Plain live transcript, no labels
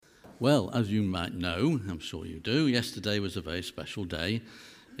Well, as you might know, I'm sure you do, yesterday was a very special day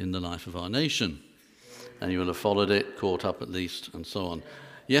in the life of our nation. And you will have followed it, caught up at least, and so on.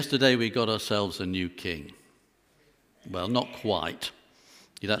 Yesterday we got ourselves a new king. Well, not quite.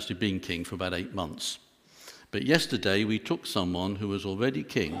 He'd actually been king for about 8 months. But yesterday we took someone who was already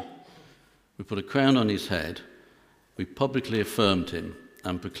king, we put a crown on his head, we publicly affirmed him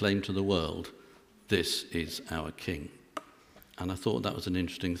and proclaimed to the world, this is our king. And I thought that was an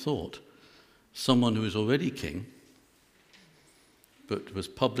interesting thought. Someone who is already king, but was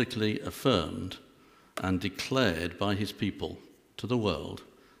publicly affirmed and declared by his people to the world,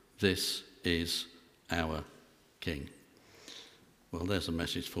 this is our king. Well, there's a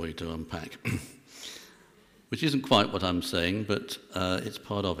message for you to unpack, which isn't quite what I'm saying, but it's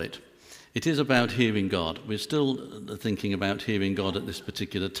part of it. It is about hearing God. We're still thinking about hearing God at this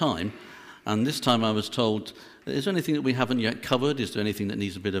particular time. And this time I was told, is there anything that we haven't yet covered? Is there anything that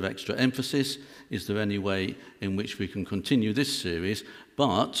needs a bit of extra emphasis? Is there any way in which we can continue this series,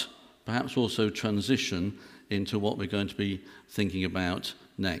 but perhaps also transition into what we're going to be thinking about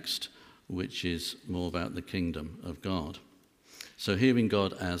next, which is more about the kingdom of God. So hearing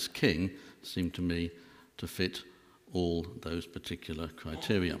God as king seemed to me to fit all those particular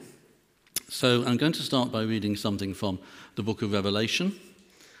criteria. So I'm going to start by reading something from the book of Revelation,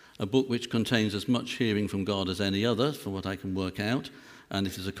 a book which contains as much hearing from God as any other, from what I can work out. And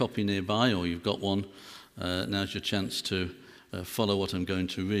if there's a copy nearby or you've got one, now's your chance to follow what I'm going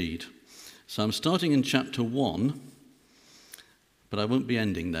to read. So I'm starting in chapter 1, but I won't be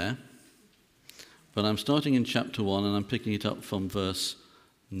ending there. But I'm starting in chapter 1 and I'm picking it up from verse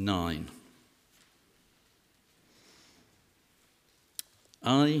 9.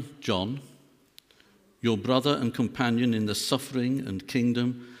 I, John, your brother and companion in the suffering and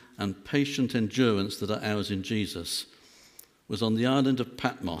kingdom and patient endurance that are ours in Jesus, was on the island of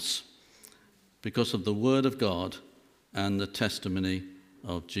Patmos because of the word of God and the testimony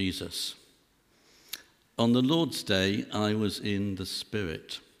of Jesus. On the Lord's day, I was in the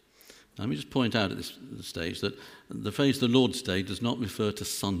Spirit. Let me just point out at this stage that the phrase the Lord's day does not refer to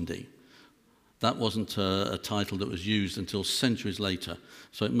Sunday. That wasn't a title that was used until centuries later,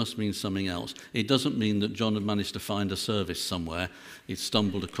 so it must mean something else. It doesn't mean that John had managed to find a service somewhere. He'd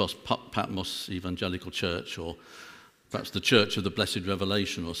stumbled across Patmos Evangelical Church, or perhaps the Church of the Blessed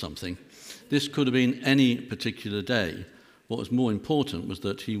Revelation or something. This could have been any particular day. What was more important was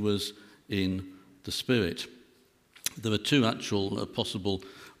that he was in the Spirit. There are two actual possible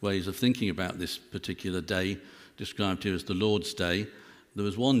ways of thinking about this particular day, described here as the Lord's Day. There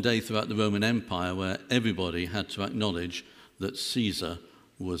was one day throughout the Roman Empire where everybody had to acknowledge that Caesar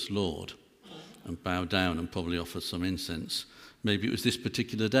was Lord and bow down and probably offer some incense. Maybe it was this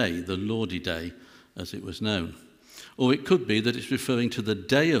particular day, the Lordy Day, as it was known. Or it could be that it's referring to the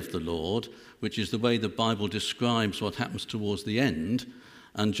day of the Lord, which is the way the Bible describes what happens towards the end,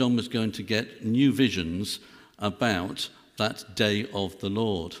 and John was going to get new visions about that day of the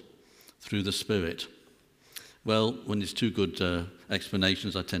Lord through the Spirit. Well, when there's two good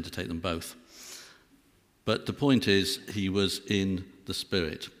explanations, I tend to take them both. But the point is, he was in the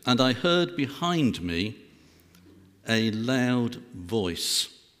Spirit. And I heard behind me a loud voice,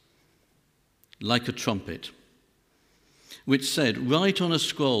 like a trumpet, which said, write on a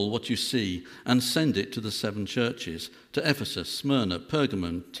scroll what you see and send it to the 7 churches, to Ephesus, Smyrna,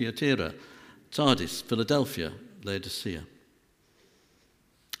 Pergamon, Thyatira, Sardis, Philadelphia, Laodicea.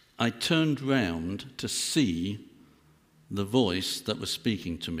 I turned round to see the voice that was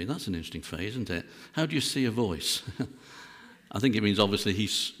speaking to me. That's an interesting phrase, isn't it? How do you see a voice? I think it means obviously he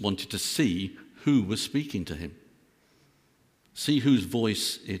wanted to see who was speaking to him. See whose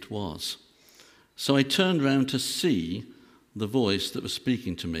voice it was. So I turned round to see the voice that was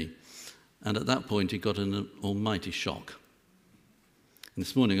speaking to me. And at that point he got an almighty shock. And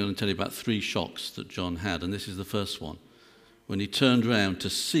this morning I'm going to tell you about 3 shocks that John had, and this is the first one. When he turned round to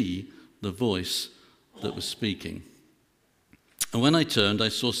see the voice that was speaking. And when I turned, I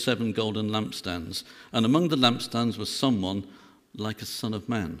saw 7 golden lampstands, and among the lampstands was someone like a son of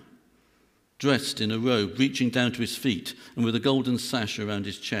man, dressed in a robe reaching down to his feet, and with a golden sash around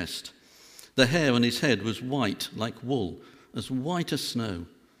his chest. The hair on his head was white like wool, as white as snow,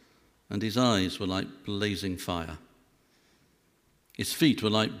 and his eyes were like blazing fire. His feet were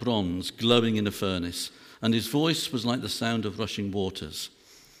like bronze glowing in a furnace, and his voice was like the sound of rushing waters.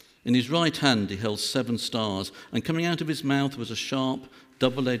 In his right hand he held 7 stars, and coming out of his mouth was a sharp,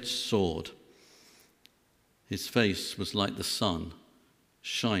 double-edged sword. His face was like the sun,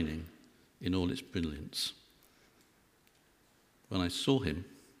 shining in all its brilliance. When I saw him,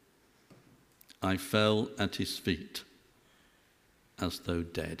 I fell at his feet as though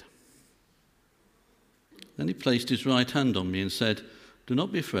dead. Then he placed his right hand on me and said, "Do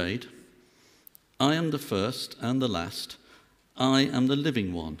not be afraid. I am the first and the last. I am the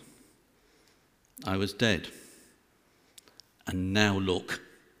living one. I was dead. And now look,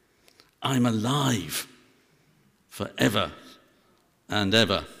 I'm alive forever and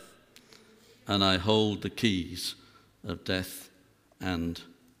ever. And I hold the keys of death and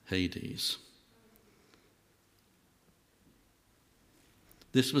Hades."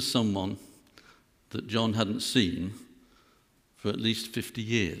 This was someone that John hadn't seen for at least 50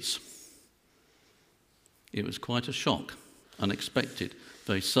 years. It was quite a shock, unexpected,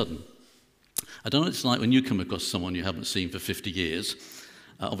 very sudden. I don't know what it's like when you come across someone you haven't seen for 50 years.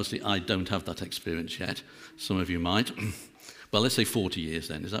 Obviously, I don't have that experience yet. Some of you might. Well, let's say 40 years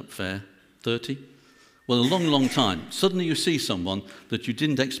then. Is that fair? 30? Well, a long, long time. Suddenly you see someone that you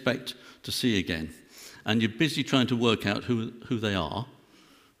didn't expect to see again. And you're busy trying to work out who they are,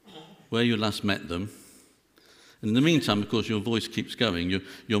 where you last met them. And in the meantime, of course, your voice keeps going.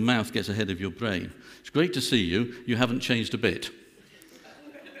 Your mouth gets ahead of your brain. It's great to see you. You haven't changed a bit.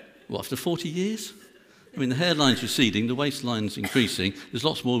 What, after 40 years? I mean, the hairline's receding, the waistline's increasing, there's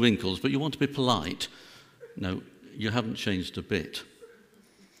lots more wrinkles, but you want to be polite. No, you haven't changed a bit.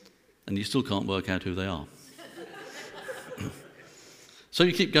 And you still can't work out who they are. So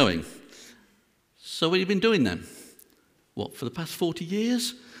you keep going. So what have you been doing then? What, for the past 40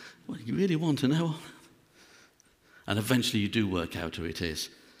 years? Well, you really want to know? And eventually you do work out who it is.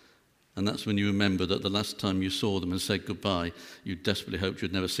 And that's when you remember that the last time you saw them and said goodbye, you desperately hoped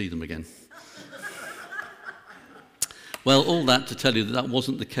you'd never see them again. Well, all that to tell you that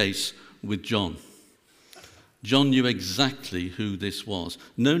wasn't the case with John. John knew exactly who this was.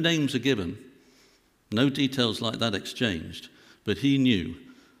 No names are given, no details like that exchanged, but he knew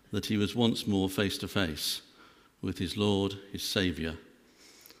that he was once more face to face with his Lord, his Saviour,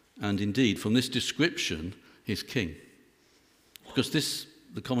 and indeed, from this description, his King. Because this,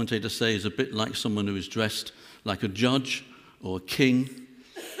 the commentators say, is a bit like someone who is dressed like a judge or a king,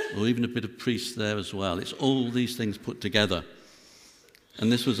 or even a bit of priest there as well. It's all these things put together. And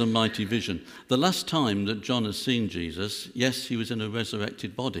this was a mighty vision. The last time that John has seen Jesus, yes, he was in a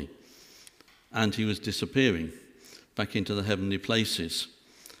resurrected body, and he was disappearing back into the heavenly places.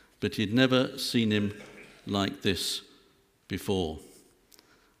 But he'd never seen him like this before.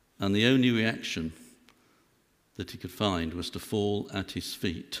 And the only reaction that he could find was to fall at his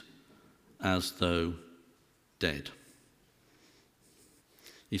feet as though dead.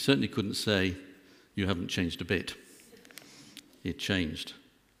 He certainly couldn't say, "You haven't changed a bit." He had changed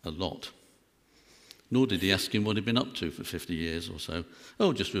a lot. Nor did he ask him what he'd been up to for 50 years or so.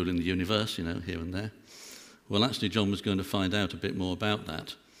 Oh, just ruling the universe, here and there. Well, actually, John was going to find out a bit more about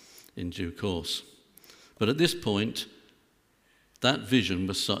that in due course. But at this point, that vision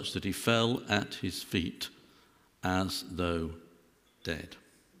was such that he fell at his feet as though dead.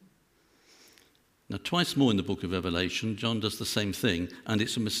 Now, twice more in the book of Revelation, John does the same thing, and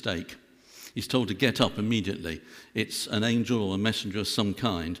it's a mistake. He's told to get up immediately. It's an angel or a messenger of some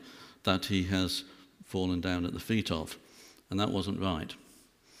kind that he has fallen down at the feet of, and that wasn't right.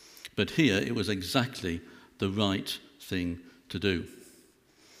 But here, it was exactly the right thing to do.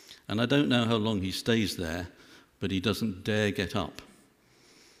 And I don't know how long he stays there, but he doesn't dare get up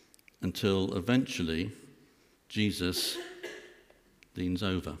until eventually Jesus leans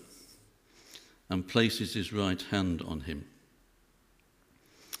over and places his right hand on him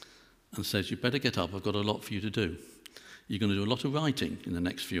and says, "You better get up, I've got a lot for you to do. You're going to do a lot of writing in the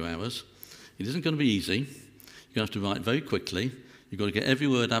next few hours. It isn't going to be easy. You're going to have to write very quickly. You've got to get every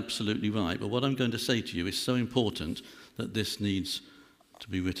word absolutely right. But what I'm going to say to you is so important that this needs to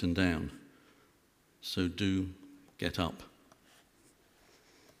be written down. So do get up."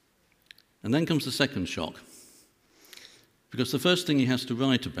 And then comes the second shock. Because the first thing he has to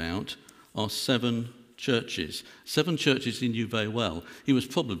write about are 7 churches. 7 churches he knew very well. He was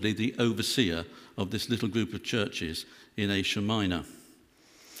probably the overseer of this little group of churches in Asia Minor.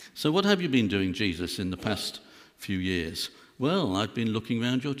 "So what have you been doing, Jesus, in the past few years?" "Well, I've been looking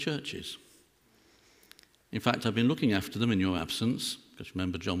around your churches. In fact, I've been looking after them in your absence," because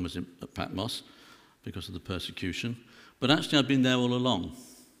remember John was at Patmos because of the persecution. "But actually I've been there all along.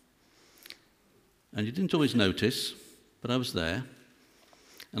 And you didn't always notice, but I was there.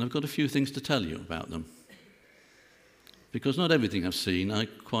 And I've got a few things to tell you about them. Because not everything I've seen I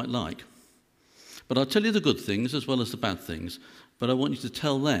quite like. But I'll tell you the good things as well as the bad things, but I want you to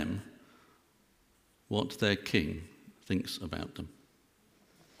tell them what their king thinks about them."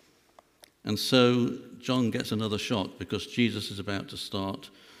 And so John gets another shock because Jesus is about to start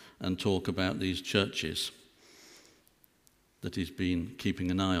and talk about these churches that he's been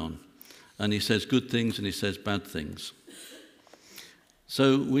keeping an eye on. And he says good things and he says bad things.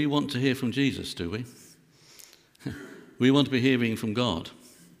 So we want to hear from Jesus, do we? We want to be hearing from God.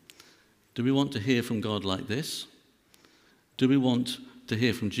 Do we want to hear from God like this? Do we want to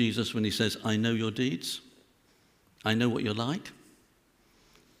hear from Jesus when he says, I know your deeds? I know what you're like?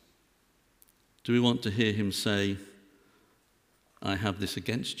 Do we want to hear him say, I have this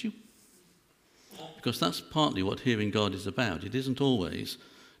against you? Because that's partly what hearing God is about. It isn't always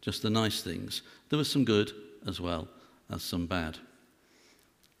just the nice things. There are some good as well as some bad.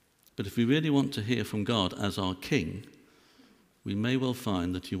 But if we really want to hear from God as our King, we may well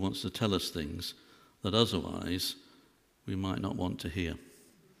find that he wants to tell us things that otherwise we might not want to hear.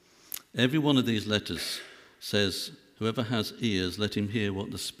 Every one of these letters says, whoever has ears, let him hear what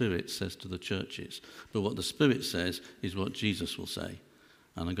the Spirit says to the churches. But what the Spirit says is what Jesus will say.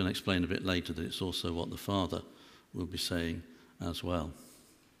 And I'm going to explain a bit later that it's also what the Father will be saying as well.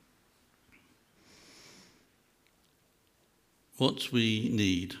 What we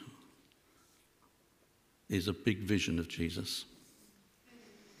need is a big vision of Jesus.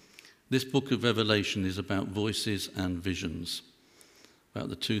 This book of Revelation is about voices and visions, about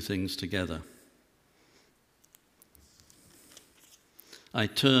the two things together. I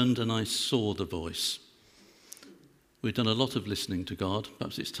turned and I saw the voice. We've done a lot of listening to God.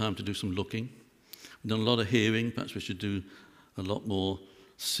 Perhaps it's time to do some looking. We've done a lot of hearing. Perhaps we should do a lot more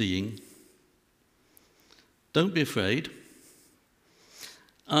seeing. Don't be afraid.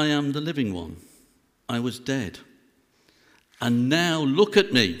 I am the living one. I was dead. And now look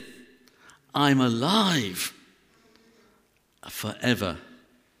at me. I'm alive forever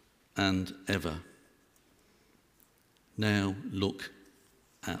and ever. Now look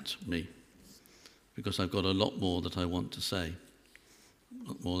at me. Because I've got a lot more that I want to say, a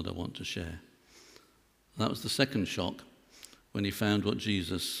lot more that I want to share. That was the second shock when he found what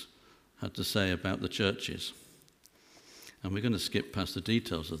Jesus had to say about the churches. And we're going to skip past the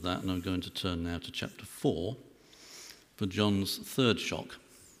details of that, and I'm going to turn now to chapter 4 for John's third shock.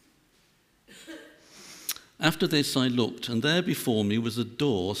 After this I looked, and there before me was a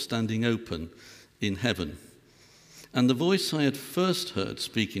door standing open in heaven. And the voice I had first heard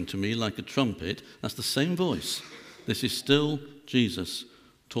speaking to me like a trumpet, that's the same voice. This is still Jesus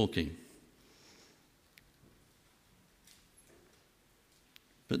talking.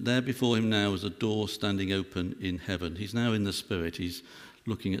 But there before him now was a door standing open in heaven. He's now in the Spirit. He's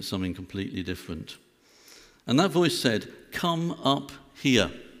looking at something completely different. And that voice said, "Come up here,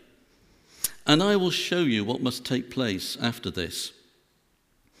 and I will show you what must take place after this."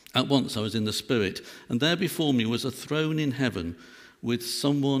 At once I was in the Spirit, and there before me was a throne in heaven with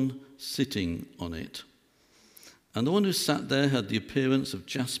someone sitting on it. And the one who sat there had the appearance of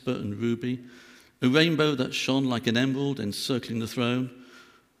jasper and ruby, a rainbow that shone like an emerald encircling the throne.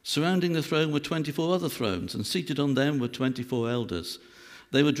 Surrounding the throne were 24 other thrones, and seated on them were 24 elders.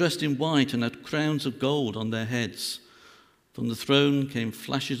 They were dressed in white and had crowns of gold on their heads. From the throne came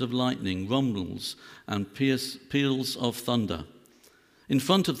flashes of lightning, rumbles, and peals of thunder. In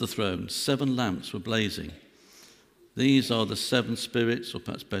front of the throne, 7 lamps were blazing. These are the 7 spirits, or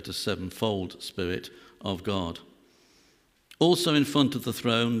perhaps better, 7-fold Spirit of God. Also in front of the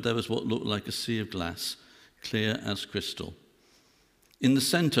throne, there was what looked like a sea of glass, clear as crystal. In the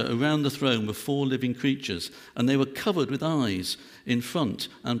center, around the throne, were 4 living creatures, and they were covered with eyes in front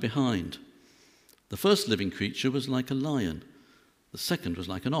and behind. The first living creature was like a lion. The second was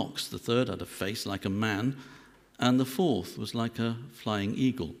like an ox. The third had a face like a man, and the fourth was like a flying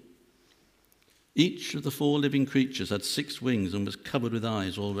eagle. Each of the 4 living creatures had 6 wings and was covered with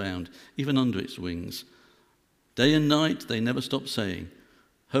eyes all round, even under its wings. Day and night they never stopped saying,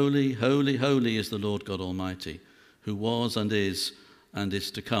 "Holy, holy, holy is the Lord God Almighty, who was and is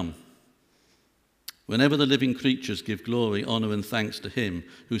to come." Whenever the living creatures give glory, honor, and thanks to him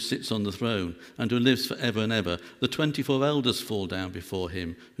who sits on the throne and who lives forever and ever, the 24 elders fall down before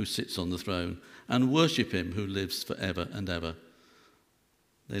him who sits on the throne and worship him who lives forever and ever.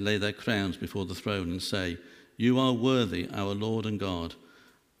 They lay their crowns before the throne and say, "You are worthy, our Lord and God,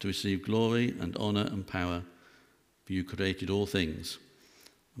 to receive glory and honor and power, for you created all things,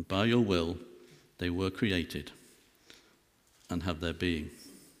 and by your will they were created and have their being."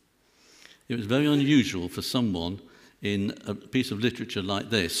 It was very unusual for someone in a piece of literature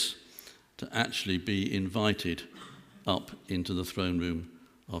like this to actually be invited up into the throne room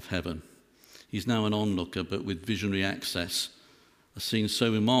of heaven. He's now an onlooker, but with visionary access, a scene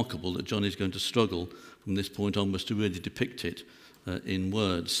so remarkable that John is going to struggle from this point onwards to really depict it in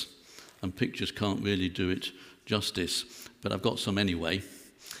words. And pictures can't really do it justice, but I've got some anyway,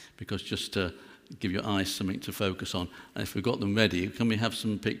 because just to give your eyes something to focus on. And if we've got them ready, can we have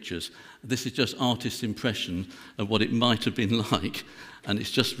some pictures? This is just artist's impression of what it might have been like. And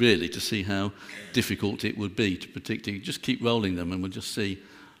it's just really to see how difficult it would be to predict. You just keep rolling them and we'll just see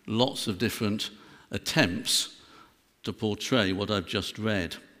lots of different attempts to portray what I've just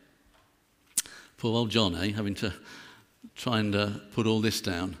read. Poor old John, having to try and put all this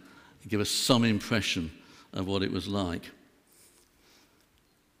down and give us some impression of what it was like.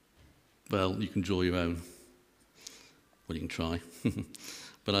 Well, you can draw your own. Well, you can try.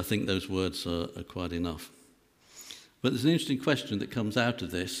 But I think those words are quite enough. But there's an interesting question that comes out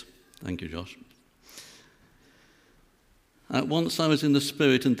of this. Thank you, Josh. At once I was in the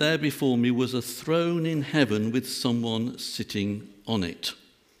Spirit, and there before me was a throne in heaven with someone sitting on it.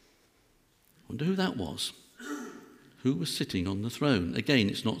 I wonder who that was. Who was sitting on the throne? Again,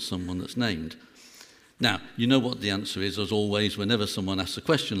 it's not someone that's named. Now, you know what the answer is, as always, whenever someone asks a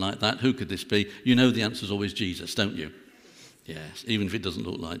question like that, who could this be? You know the answer is always Jesus, don't you? Yes, even if it doesn't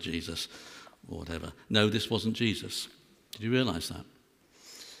look like Jesus or whatever. No, this wasn't Jesus. Did you realise that?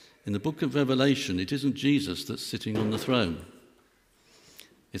 In the book of Revelation, it isn't Jesus that's sitting on the throne.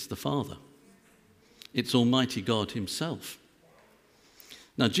 It's the Father. It's Almighty God himself.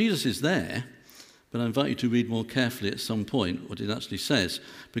 Now, Jesus is there, but I invite you to read more carefully at some point what it actually says,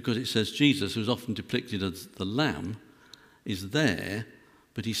 because it says Jesus, who's often depicted as the Lamb, is there,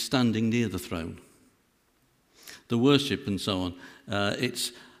 but he's standing near the throne. The worship and so on,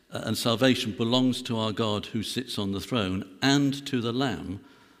 and salvation belongs to our God who sits on the throne and to the Lamb,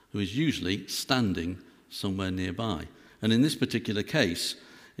 who is usually standing somewhere nearby. And in this particular case,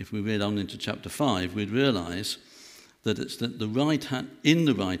 if we read on into chapter 5, we'd realise that it's in the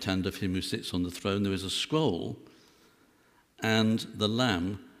right hand of him who sits on the throne, there is a scroll, and the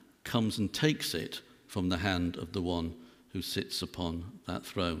Lamb comes and takes it from the hand of the one who sits upon that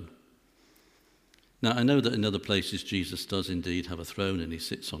throne. Now, I know that in other places Jesus does indeed have a throne and he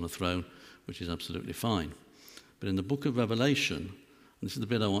sits on a throne, which is absolutely fine. But in the book of Revelation, and this is the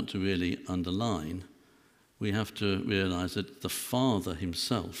bit I want to really underline, we have to realise that the Father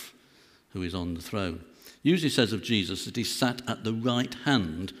himself who is on the throne. Usually says of Jesus that he sat at the right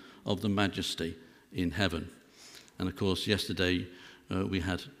hand of the Majesty in heaven. And of course, yesterday we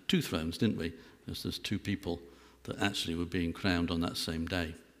had two thrones, didn't we? There's two people that actually were being crowned on that same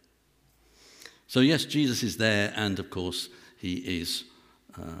day. So yes, Jesus is there, and of course he is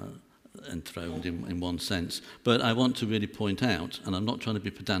enthroned in one sense. But I want to really point out, and I'm not trying to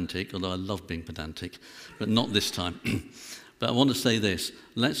be pedantic, although I love being pedantic, but not this time. But I want to say this,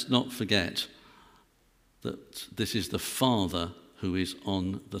 let's not forget that this is the Father who is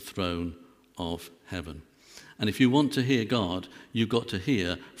on the throne of heaven. And if you want to hear God, you've got to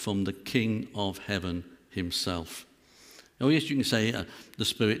hear from the King of heaven himself. Oh yes, you can say, the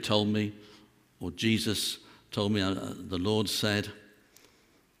Spirit told me, or Jesus told me, the Lord said,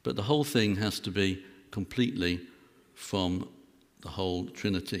 but the whole thing has to be completely from the whole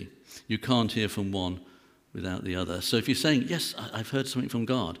Trinity. You can't hear from one without the other. So if you're saying, yes, I've heard something from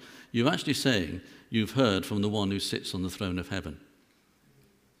God, you're actually saying you've heard from the one who sits on the throne of heaven.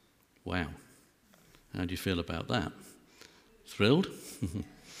 Wow. How do you feel about that? Thrilled?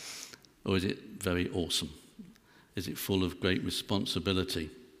 Or is it very awesome? Is it full of great responsibility?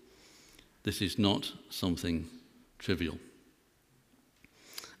 This is not something trivial.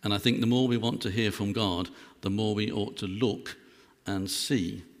 And I think the more we want to hear from God, the more we ought to look and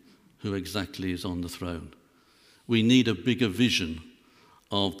see who exactly is on the throne. We need a bigger vision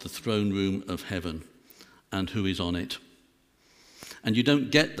of the throne room of heaven and who is on it. And you don't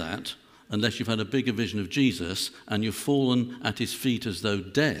get that unless you've had a bigger vision of Jesus and you've fallen at his feet as though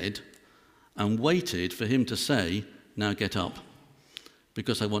dead and waited for him to say, now get up,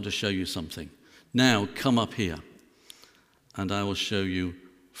 because I want to show you something. Now come up here and I will show you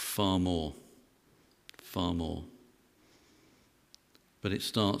far more, far more. But it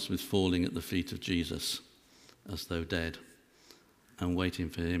starts with falling at the feet of Jesus as though dead and waiting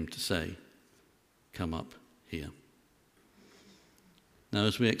for him to say, come up here. Now,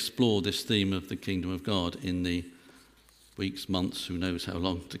 as we explore this theme of the kingdom of God in the weeks, months, who knows how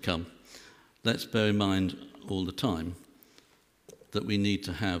long to come, let's bear in mind all the time that we need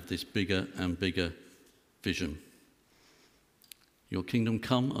to have this bigger and bigger vision. Your kingdom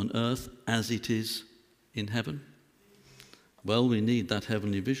come on earth as it is in heaven. Well, we need that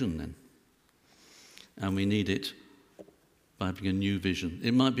heavenly vision then. And we need it by having a new vision.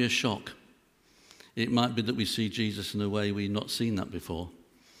 It might be a shock. It might be that we see Jesus in a way we've not seen that before.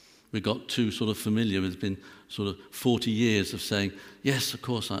 We got too sort of familiar. It's been sort of 40 years of saying, yes, of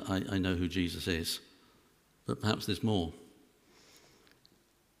course I know who Jesus is. But perhaps there's more.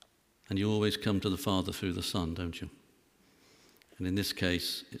 And you always come to the Father through the Son, don't you? And in this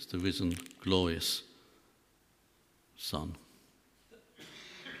case, it's the risen, glorious Son.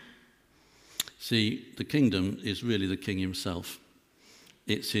 See, the kingdom is really the King himself.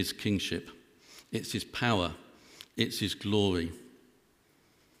 It's his kingship. It's his power. It's his glory.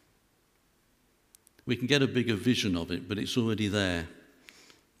 We can get a bigger vision of it, but it's already there,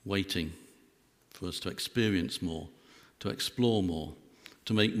 waiting for us to experience more, to explore more,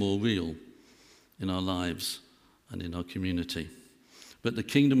 to make more real in our lives and in our community. But the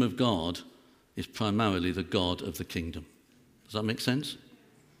kingdom of God is primarily the God of the kingdom. Does that make sense?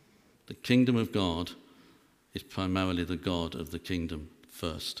 The kingdom of God is primarily the God of the kingdom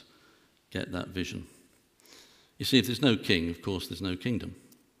first. Get that vision. You see, if there's no king, of course, there's no kingdom.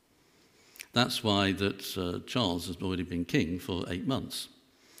 That's why that Charles has already been king for 8 months.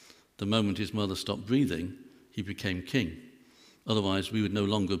 The moment his mother stopped breathing, he became king. Otherwise, we would no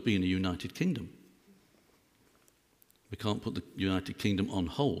longer be in a united kingdom. We can't put the United Kingdom on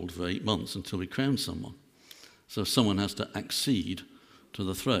hold for 8 months until we crown someone. So someone has to accede to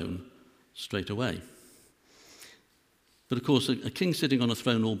the throne straight away. But of course, a king sitting on a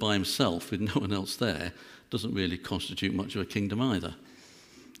throne all by himself with no one else there doesn't really constitute much of a kingdom either.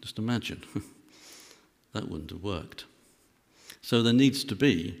 Just imagine. That wouldn't have worked. So there needs to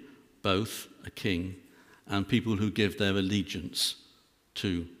be both a king and people who give their allegiance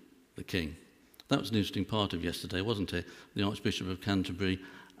to the king. That was an interesting part of yesterday, wasn't it? The Archbishop of Canterbury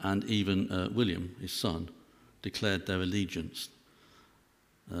and even William, his son, declared their allegiance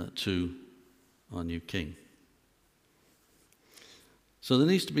to our new king. So there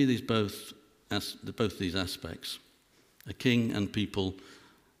needs to be both these aspects, a king and people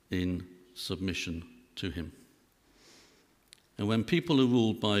in submission to him. And when people are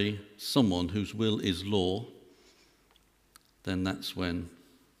ruled by someone whose will is law, then that's when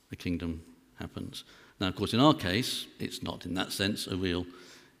the kingdom happens. Now, of course, in our case, it's not in that sense a real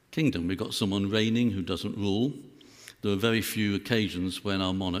kingdom. We've got someone reigning who doesn't rule. There are very few occasions when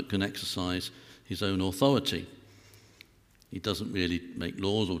our monarch can exercise his own authority. He doesn't really make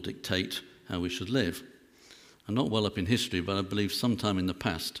laws or dictate how we should live. I'm not well up in history, but I believe sometime in the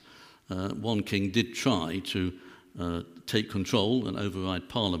past, one king did try to take control and override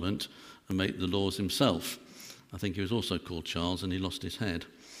Parliament and make the laws himself. I think he was also called Charles, and he lost his head.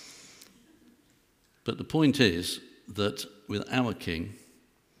 But the point is that with our king,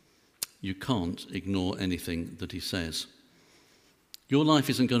 you can't ignore anything that he says. Your life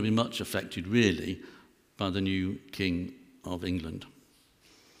isn't going to be much affected, really, by the new king of England.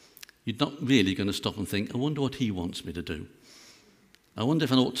 You're not really going to stop and think, I wonder what he wants me to do. I wonder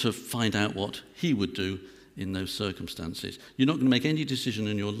if I ought to find out what he would do in those circumstances. You're not going to make any decision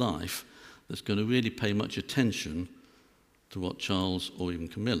in your life that's going to really pay much attention to what Charles or even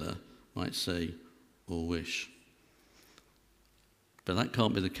Camilla might say or wish. But that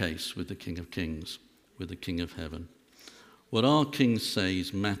can't be the case with the King of Kings, with the King of Heaven. What our King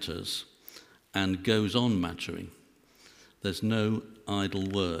says matters and goes on mattering. There's no idle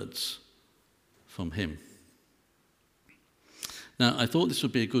words from him. Now, I thought this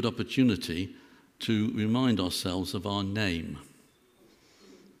would be a good opportunity to remind ourselves of our name.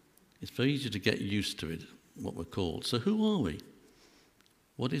 It's very easy to get used to it, what we're called. So who are we?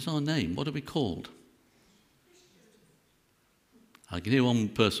 What is our name? What are we called? I can hear one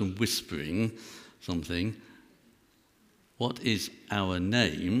person whispering something. What is our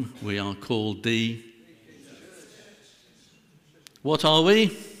name? We are called the... What are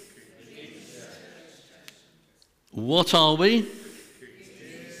we? What are we?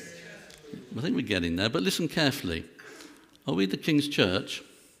 I think we're getting there, but listen carefully. Are we the King's Church,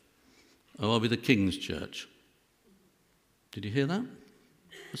 or are we the King's Church? Did you hear that?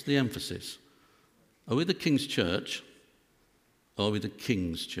 What's the emphasis? Are we the King's Church, or are we the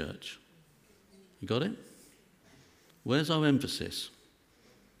King's Church? You got it? Where's our emphasis?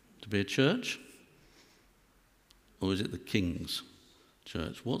 To be a church, or is it the King's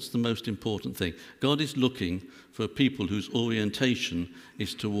Church? What's the most important thing? God is looking for a people whose orientation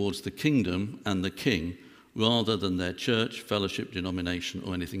is towards the kingdom and the king rather than their church, fellowship, denomination,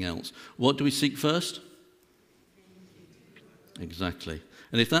 or anything else. What do we seek first? Exactly.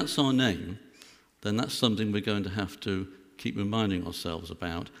 And if that's our name, then that's something we're going to have to keep reminding ourselves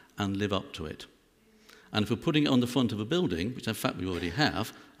about and live up to it. And if we're putting it on the front of a building, which in fact we already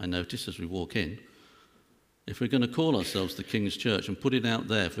have, I notice as we walk in, if we're going to call ourselves the King's Church and put it out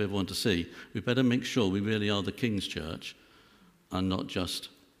there for everyone to see, we better make sure we really are the King's Church and not just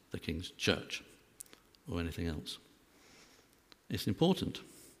the King's Church or anything else. It's important.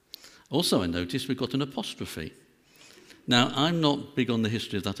 Also, I noticed we've got an apostrophe. Now, I'm not big on the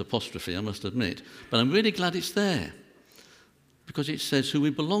history of that apostrophe, I must admit, but I'm really glad it's there because it says who we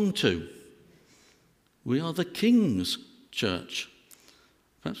belong to. We are the King's church.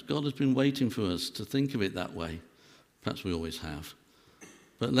 Perhaps God has been waiting for us to think of it that way. Perhaps we always have.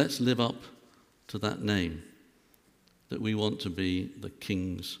 But let's live up to that name, that we want to be the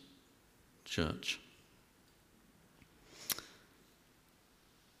King's church.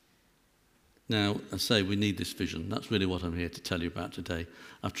 Now, I say we need this vision. That's really what I'm here to tell you about today.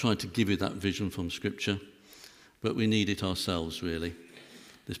 I've tried to give you that vision from Scripture, but we need it ourselves, really.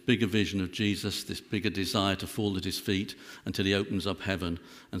 This bigger vision of Jesus, this bigger desire to fall at his feet until he opens up heaven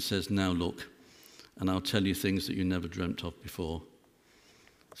and says, now look, and I'll tell you things that you never dreamt of before.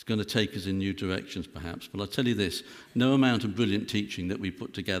 It's going to take us in new directions, perhaps, but I'll tell you this, no amount of brilliant teaching that we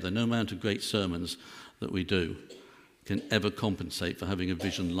put together, no amount of great sermons that we do can ever compensate for having a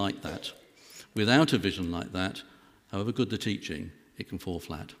vision like that. Without a vision like that, however good the teaching, it can fall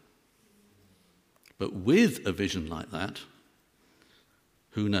flat. But with a vision like that,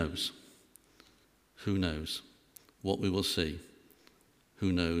 who knows? Who knows what we will see?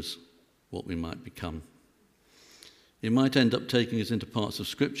 Who knows what we might become? It might end up taking us into parts of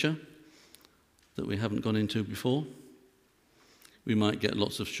Scripture that we haven't gone into before. We might get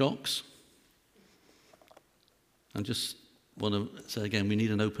lots of shocks. I just want to say again, we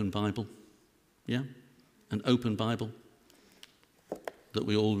need an open Bible. Yeah? An open Bible that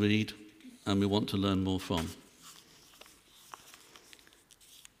we all read and we want to learn more from.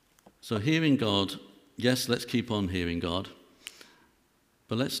 So hearing God, yes, let's keep on hearing God,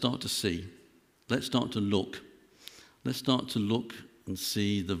 but let's start to see. Let's start to look. Let's start to look and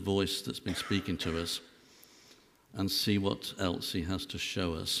see the voice that's been speaking to us and see what else he has to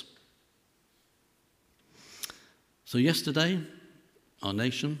show us. So yesterday, our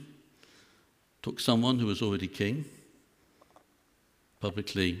nation took someone who was already king,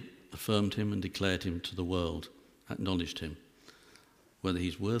 publicly affirmed him and declared him to the world, acknowledged him, whether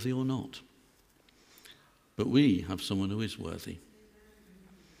he's worthy or not. But we have someone who is worthy.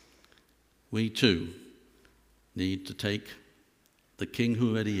 We too need to take the king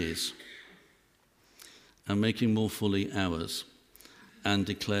who already is and make him more fully ours and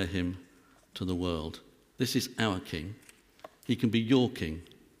declare him to the world. This is our king. He can be your king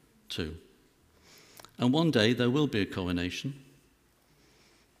too. And one day there will be a coronation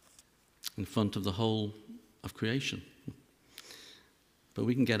in front of the whole of creation. But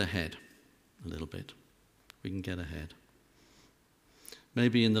we can get ahead a little bit. We can get ahead.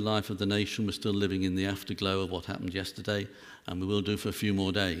 Maybe in the life of the nation we're still living in the afterglow of what happened yesterday, and we will do for a few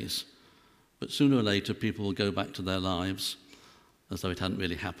more days. But sooner or later people will go back to their lives as though it hadn't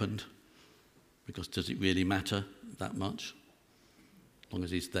really happened, because does it really matter that much? As long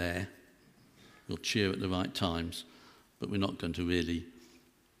as he's there, we'll cheer at the right times, but we're not going to really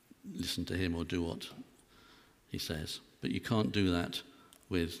listen to him or do what he says. But you can't do that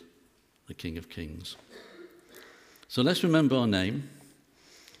with the King of Kings. So let's remember our name.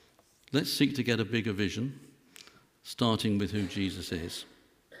 Let's seek to get a bigger vision, starting with who Jesus is.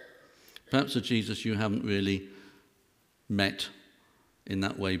 Perhaps a Jesus you haven't really met in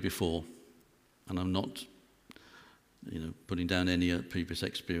that way before. And I'm not, putting down any previous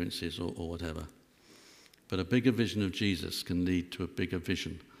experiences or whatever. But a bigger vision of Jesus can lead to a bigger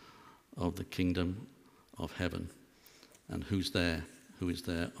vision of the kingdom of heaven and who is there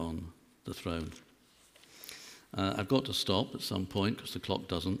on the throne. I've got to stop at some point because the clock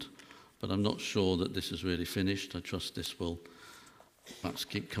doesn't, but I'm not sure that this is really finished. I trust this will perhaps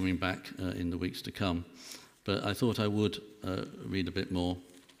keep coming back in the weeks to come. But I thought I would read a bit more,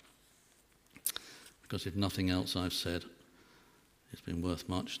 because if nothing else I've said has been worth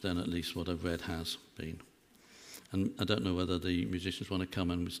much, then at least what I've read has been. And I don't know whether the musicians want to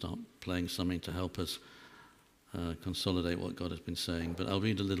come and we start playing something to help us consolidate what God has been saying, but I'll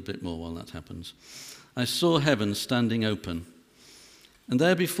read a little bit more while that happens. I saw heaven standing open, and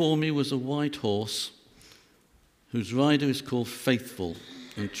there before me was a white horse, whose rider is called Faithful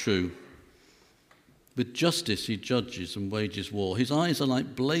and True. With justice he judges and wages war. His eyes are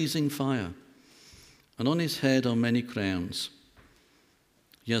like blazing fire, and on his head are many crowns.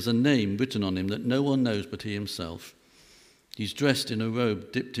 He has a name written on him that no one knows but he himself. He's dressed in a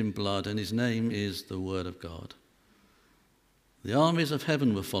robe dipped in blood, and his name is the Word of God. The armies of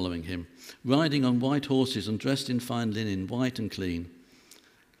heaven were following him, riding on white horses and dressed in fine linen, white and clean.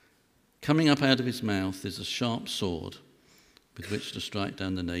 Coming up out of his mouth is a sharp sword with which to strike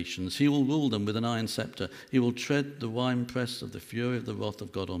down the nations. He will rule them with an iron scepter. He will tread the winepress of the fury of the wrath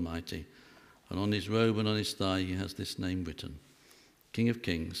of God Almighty. And on his robe and on his thigh he has this name written: King of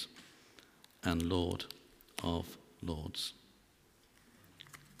Kings and Lord of lords.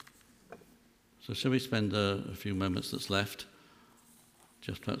 So shall we spend a few moments that's left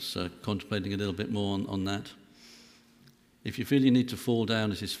just perhaps contemplating a little bit more on that? If you feel you need to fall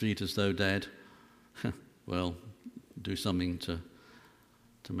down at his feet as though dead, well, do something to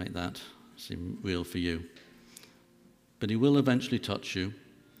make that seem real for you. But he will eventually touch you.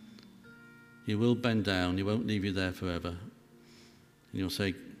 He will bend down. He won't leave you there forever. And you'll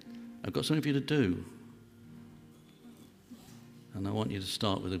say, I've got something for you to do. And I want you to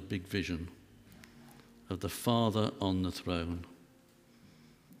start with a big vision of the Father on the throne,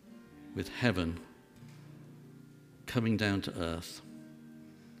 with heaven coming down to earth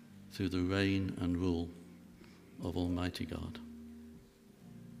through the reign and rule of Almighty God.